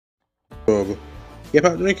Yeah,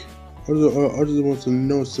 Patrick. I just want to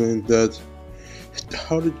know something that.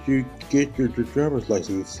 How did you get your driver's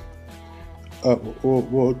license? Okay.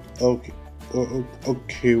 Okay.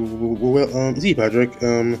 See, Patrick.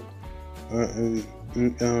 Patrick.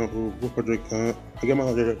 I got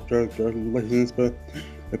my driver's license, but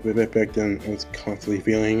back then I was constantly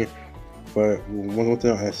failing. But one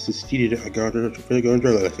time I succeeded, I got a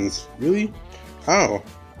driver's license. Really? How?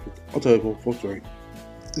 I'll tell you full story.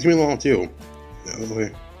 It's been long too.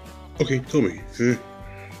 Okay. Okay, tell me.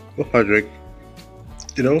 Well, Patrick,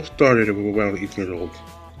 it all started when I was 18 years old.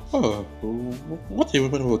 Oh, what do you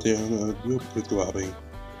want to do? You put the lobby.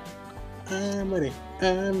 I'm ready.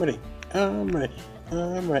 I'm ready. I'm ready.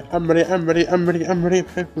 I'm ready. I'm ready. I'm ready. I'm ready. I'm ready.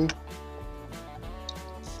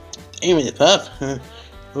 Aim it up. That's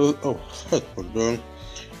what done.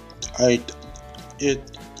 I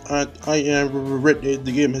it I am ready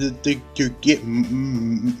to get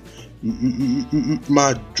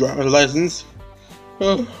my driver's license.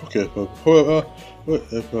 Okay.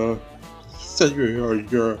 Since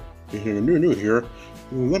you're new here,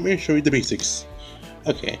 let me show you the basics.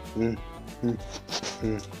 Okay.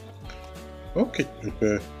 Okay.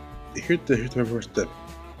 Here's my first step.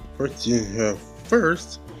 First, you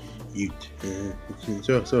you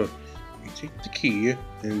take the key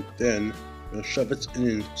and then shove it in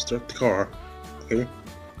and start the car. Okay.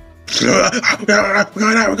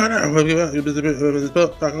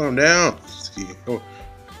 Calm down.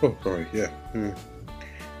 Sorry. Yeah.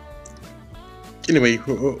 Anyway,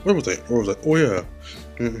 where was I? Oh yeah.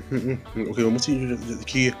 Okay, once you get the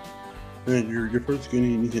key, you're first going to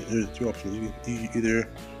need two options. You either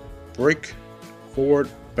brake forward,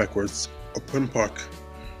 backwards, or put in park.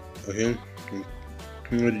 Okay. What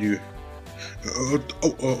do you do?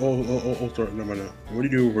 Sorry, never mind. What do you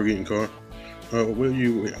do when we're getting car? What do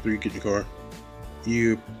you after you get in your car?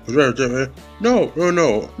 You no.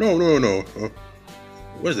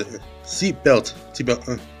 What is it? Seat belt.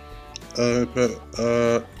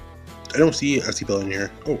 I don't see a seatbelt in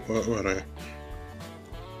here. What I?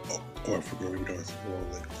 I forgot we were doing.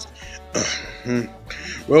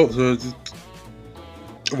 Well, so just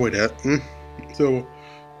avoid that.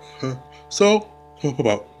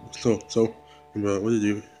 What do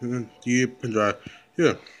you do? Do you drive?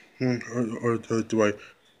 Yeah. Or do I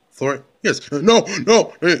floor it? Yes. No.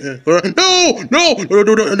 Floor it. No. Don't floor it.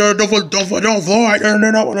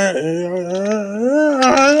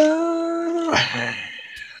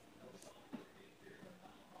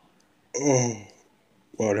 Oh,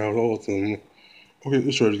 wow, that was awesome. Okay,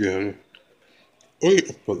 let's try it again.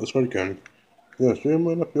 Okay, but let's try it again. Yes, it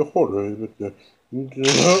might not be harder, but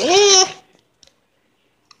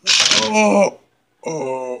oh,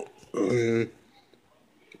 oh,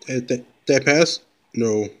 that pass?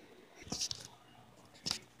 No.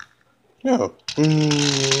 Yeah.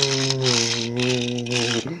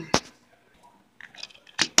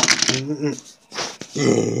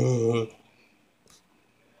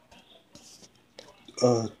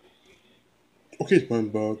 Uh, okay,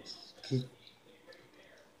 SpongeBob.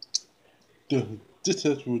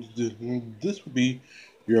 This would be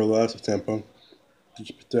your last attempt on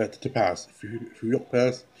to pass. If you don't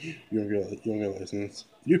pass, you don't get a license.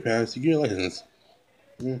 If you pass, you get a license.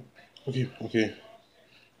 Okay.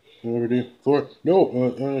 Ready? Floor? No.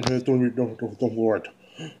 Don't floor it.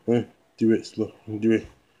 Do it slow. Do it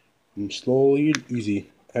slowly, easy.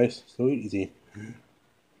 Nice, slowly, easy.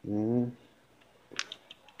 Mm.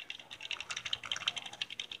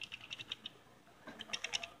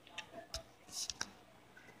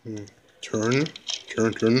 Turn.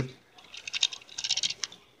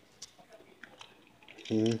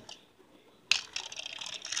 Mm.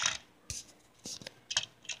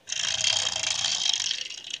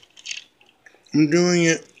 I'm doing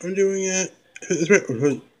it. It's right.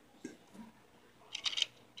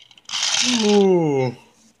 Ooh.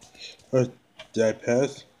 Did I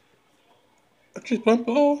pass? I just bumped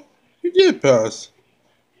ball. You did pass.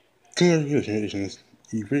 Congratulations.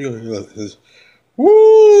 You really got this.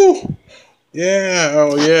 Woo! Yeah.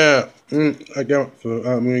 Oh yeah. I got. I'm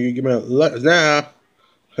gonna give me a letters now.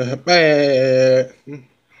 Bad.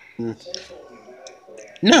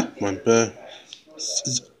 No, one.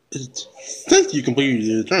 Since you completed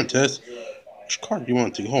the return test, which card do you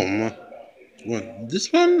want to take home? You want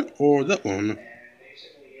this one or that one?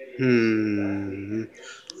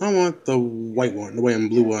 I want the white one, the white and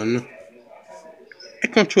blue one. I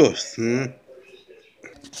can't trust.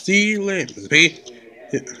 See you later, baby.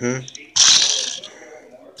 Yeah.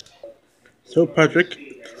 So, Patrick,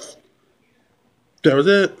 that was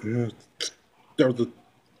it. That was the,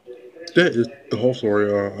 that is the whole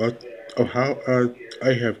story of how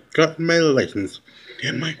I have gotten my license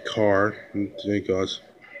and my car. Thank God.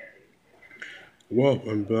 Well,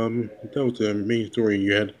 that was the main story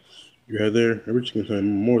you had there. I wish you could time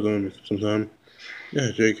more than sometime.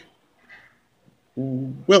 Yeah, Jake.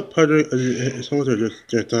 Well, Padre, it's almost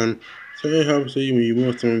just time. So I have to say you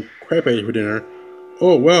want some crab patties for dinner.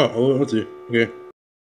 Oh wow, let's see. Okay.